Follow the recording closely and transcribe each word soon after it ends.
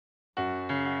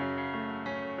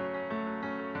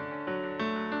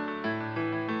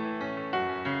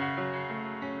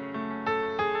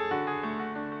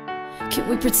Can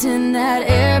we pretend that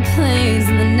airplanes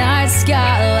in the night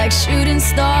sky like shooting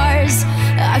stars?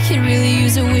 I could really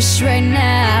use a wish right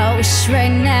now, wish right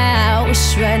now,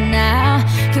 wish right now.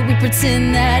 Can we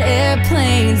pretend that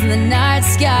airplanes in the night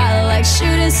sky like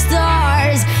shooting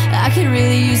stars? I could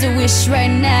really use a wish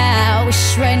right now,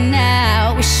 wish right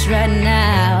now, wish right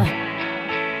now.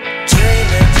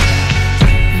 Dreaming.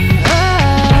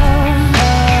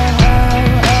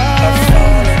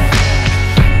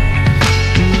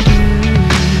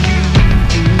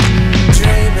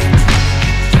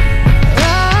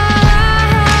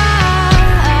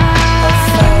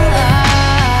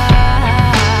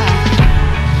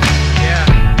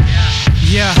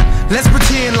 Let's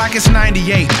pretend like it's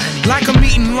 98, like I'm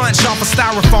eating lunch off a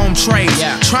styrofoam tray,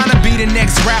 trying to be the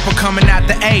next rapper coming out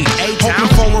the A, hoping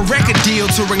for a record deal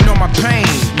to ignore my pain.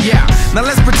 Now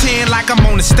let's pretend like I'm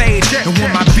on the stage, and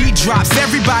when my beat drops,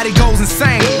 everybody goes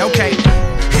insane. Okay,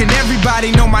 and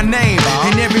everybody know my name,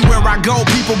 and everywhere I go,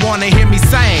 people wanna hear me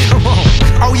sing.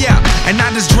 Oh yeah, and I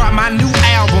just dropped my new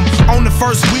album. On the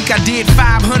first week I did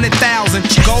 500,000.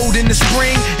 Gold in the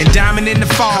spring and diamond in the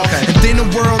fall, and then a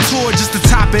world tour just to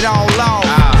top it all off.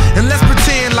 And let's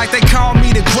pretend like they call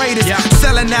me the greatest,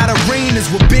 selling out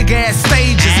arenas with big ass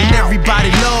stages, and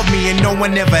everybody love me and no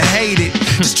one ever hated.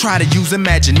 Just try to use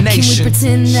imagination. Can we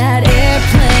pretend that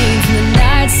airplanes in the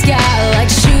night sky like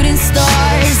shooting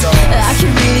stars? I can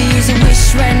really use a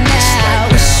wish right now,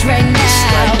 wish right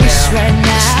now, wish right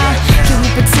now. Can we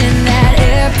pretend that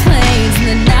airplanes in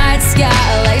the night sky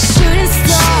like shooting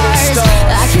stars?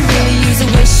 I can really use a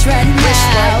wish right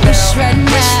now, wish right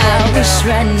now, wish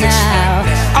right now.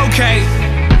 Okay,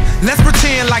 let's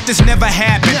pretend like this never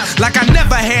happened, like I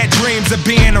never had dreams of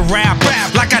being a rapper,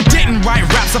 like I didn't write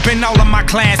raps up in all of my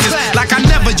classes, like I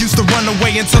never used to run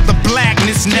away into the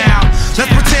blackness. Now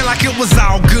let's pretend like it was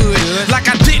all good, like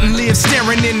I didn't live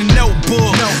staring in the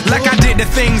notebook, like I did the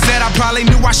things that I probably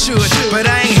knew I should, but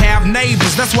I ain't have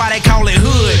neighbors, that's why they call it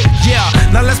hood.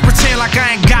 Now let's pretend like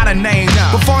I ain't got a name,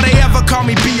 before they ever call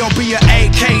me B.o.B or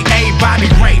AKA Bobby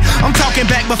Ray. I'm talking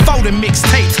back before the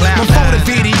mixtapes, before the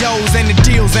videos and the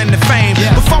deals and the fame,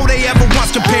 before they ever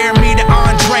once compared me to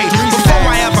Andre, before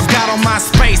I ever got on my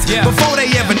space, before they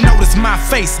ever noticed my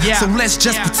face. So let's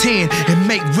just pretend and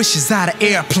make wishes out of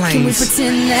airplanes. Can we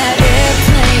pretend that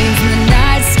airplanes in the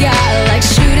night sky like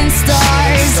shooting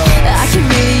stars? I can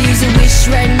really use a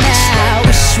wish right now,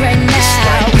 wish right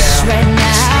now, wish right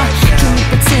now. Can we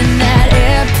pretend that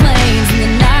airplanes in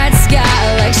the night sky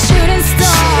like shooting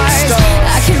stars?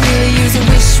 I can really use a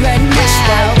wish right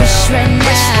now, wish right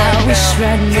now, wish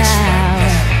right now.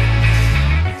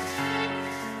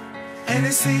 And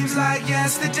it seems like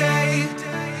yesterday,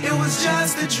 it was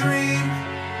just a dream,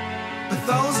 but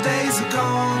those days are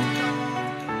gone,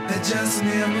 they're just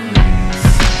memories.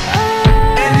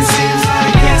 And it seems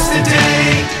like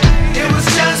yesterday, it was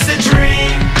just a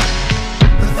dream,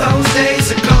 but those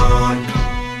days are gone.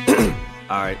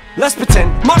 Alright, let's pretend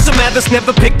Marshall Mathers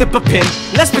never picked up a pen.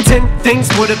 Let's pretend things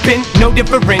would have been no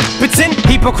different. Pretend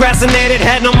he procrastinated,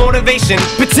 had no motivation.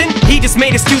 Pretend he just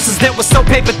made excuses that were so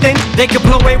paper thin they could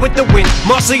blow away with the wind.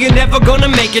 Marshall, you're never gonna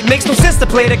make it. Makes no sense to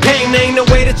play the game, there ain't no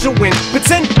way that you'll win.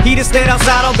 Pretend he just stayed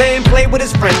outside all day and played with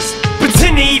his friends.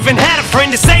 Pretend he even had a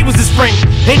friend to say was his friend.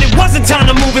 And it wasn't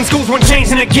time to move and schools weren't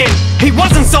changing again. He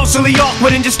wasn't socially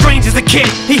awkward and just strange as a kid.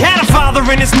 He had a father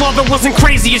and his mother wasn't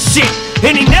crazy as shit.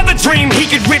 And he never dreamed he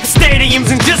could rip stadiums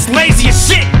and just lazy as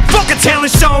shit. Fuck a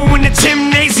talent show in the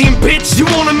gymnasium, bitch. You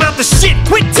won't amount to shit.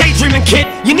 Quit daydreaming, kid.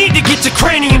 You need to get your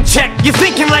cranium checked. You're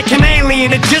thinking like an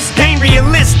alien, it just ain't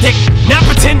realistic. Now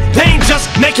pretend they ain't just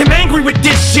make him angry with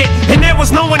this shit. And there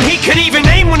was no one he could even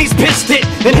name when he's pissed it.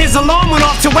 And his alarm went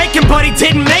off to wake him, but he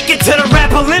didn't make it to the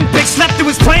rap Olympics. Slept through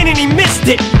his plane and he missed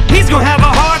it. He's gonna have a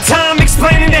hard time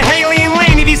explaining to Hayley and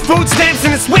Laney these food stamps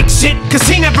and his wick shit, cause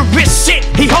he never risked shit.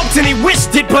 He hoped and he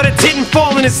wished it, but it didn't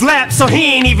fall in his lap, so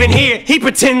he ain't even here. He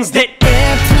pretends that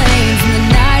airplanes in the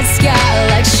night sky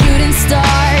like shooting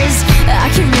stars. I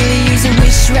can really use a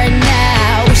wish right